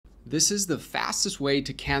This is the fastest way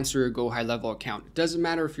to cancel your GoHighLevel account. It doesn't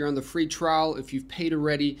matter if you're on the free trial, if you've paid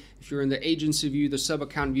already, if you're in the agency view, the sub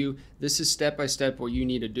account view, this is step by step what you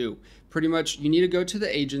need to do. Pretty much you need to go to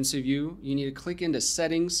the agency view, you need to click into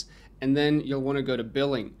settings, and then you'll want to go to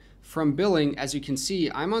billing. From billing, as you can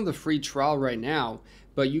see, I'm on the free trial right now,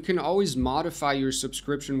 but you can always modify your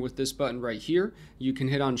subscription with this button right here. You can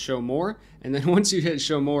hit on show more, and then once you hit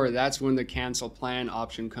show more, that's when the cancel plan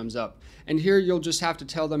option comes up. And here you'll just have to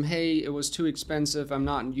tell them, hey, it was too expensive, I'm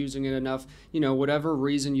not using it enough, whatever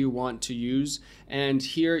reason you want to use. And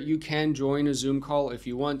here you can join a Zoom call if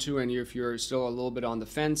you want to, and if you're still a little bit on the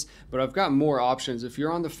fence, but I've got more options. If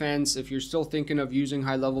you're on the fence, if you're still thinking of using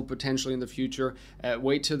HighLevel potentially in the future,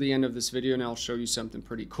 wait till the end of this video and I'll show you something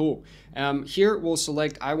pretty cool. Here we'll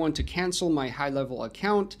select I want to cancel my HighLevel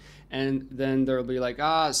account, and then there'll be like,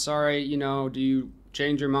 sorry, do you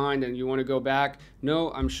change your mind and you want to go back?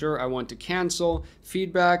 No, I'm sure I want to cancel.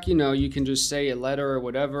 Feedback, you can just say a letter or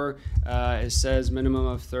whatever. It says minimum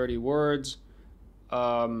of 30 words.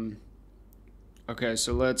 Okay,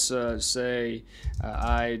 so let's say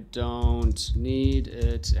I don't need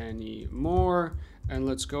it anymore, and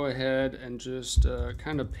let's go ahead and just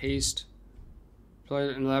kind of paste.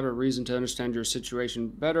 Provide an elaborate reason to understand your situation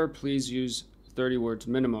better. Please use 30 words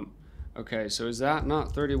minimum. Okay, so is that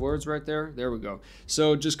not 30 words right there? There we go.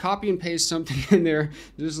 So just copy and paste something in there,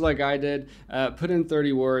 just like I did. Put in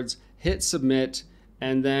 30 words, hit submit,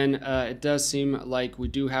 and then it does seem like we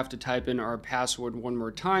do have to type in our password one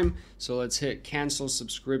more time. So let's hit cancel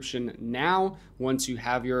subscription now. Once you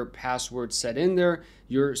have your password set in there,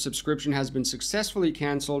 your subscription has been successfully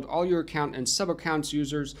canceled. All your account and sub-accounts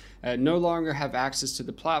users no longer have access to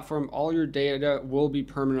the platform. All your data will be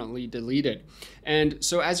permanently deleted. And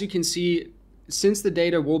so as you can see, since the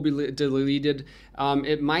data will be deleted,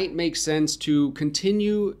 it might make sense to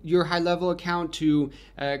continue your HighLevel account to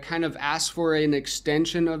kind of ask for an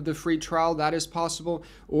extension of the free trial. That is possible.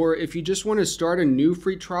 Or if you just want to start a new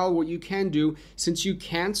free trial, what you can do, since you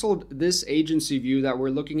canceled this agency view that we're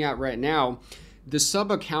looking at right now, the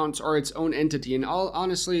sub accounts are its own entity, and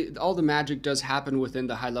honestly, all the magic does happen within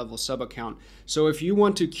the HighLevel sub account. So if you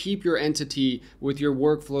want to keep your entity with your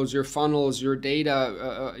workflows, your funnels, your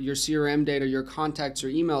data, your CRM data, your contacts,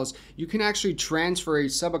 your emails, you can actually transfer a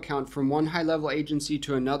sub account from one HighLevel agency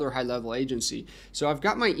to another HighLevel agency. So I've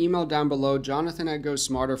got my email down below,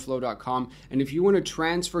 jonathan@gosmarterflow.com, and if you want to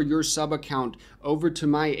transfer your sub account over to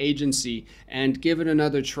my agency and give it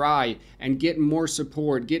another try and get more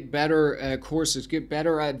support, get better courses, get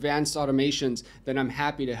better advanced automations, then I'm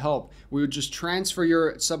happy to help. We would just transfer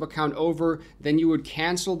your sub account over, then you would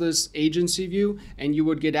cancel this agency view and you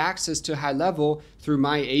would get access to HighLevel through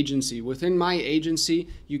my agency. Within my agency,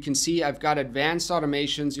 you can see I've got advanced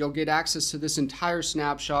automations. You'll get access to this entire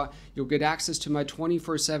snapshot. You'll get access to my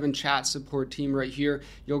 24/7 chat support team right here.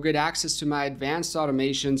 You'll get access to my advanced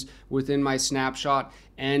automations within my snapshot,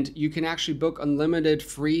 and you can actually book unlimited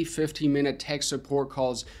free 15-minute tech support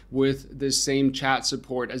calls with this same chat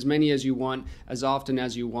support, as many as you want, as often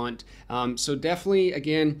as you want. So definitely,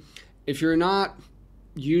 again, if you're not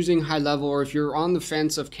using HighLevel, or if you're on the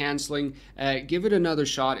fence of canceling, give it another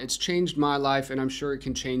shot. It's changed my life, and I'm sure it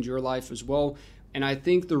can change your life as well. And I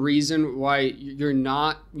think the reason why you're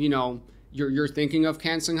not, you're thinking of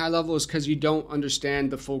canceling HighLevel is because you don't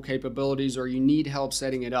understand the full capabilities, or you need help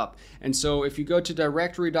setting it up. And so if you go to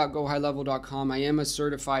directory.gohighlevel.com, I am a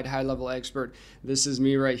certified HighLevel expert. This is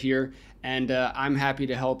me right here, and I'm happy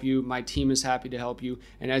to help you. My team is happy to help you.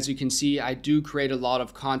 And as you can see, I do create a lot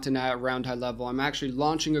of content around HighLevel. I'm actually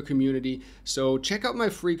launching a community, so check out my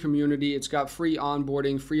free community. It's got free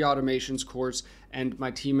onboarding, free automations course, and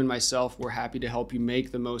my team and myself, we're happy to help you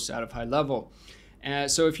make the most out of HighLevel.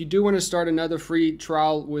 So if you do want to start another free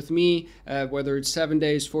trial with me, whether it's 7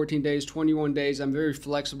 days, 14 days, 21 days, I'm very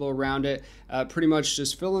flexible around it. Pretty much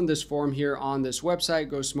just fill in this form here on this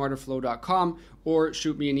website, gosmarterflow.com, or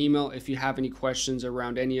shoot me an email if you have any questions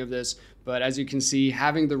around any of this. But as you can see,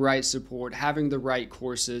 having the right support, having the right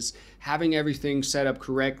courses, having everything set up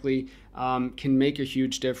correctly can make a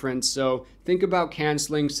huge difference. So think about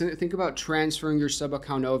canceling, think about transferring your sub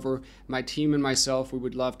account over. My team and myself, we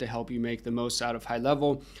would love to help you make the most out of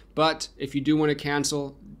HighLevel. But if you do want to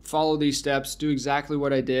cancel, follow these steps, do exactly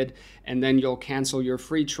what I did, and then you'll cancel your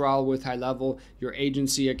free trial with HighLevel, your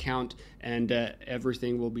agency account, and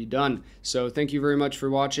everything will be done. So thank you very much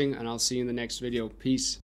for watching, and I'll see you in the next video. Peace.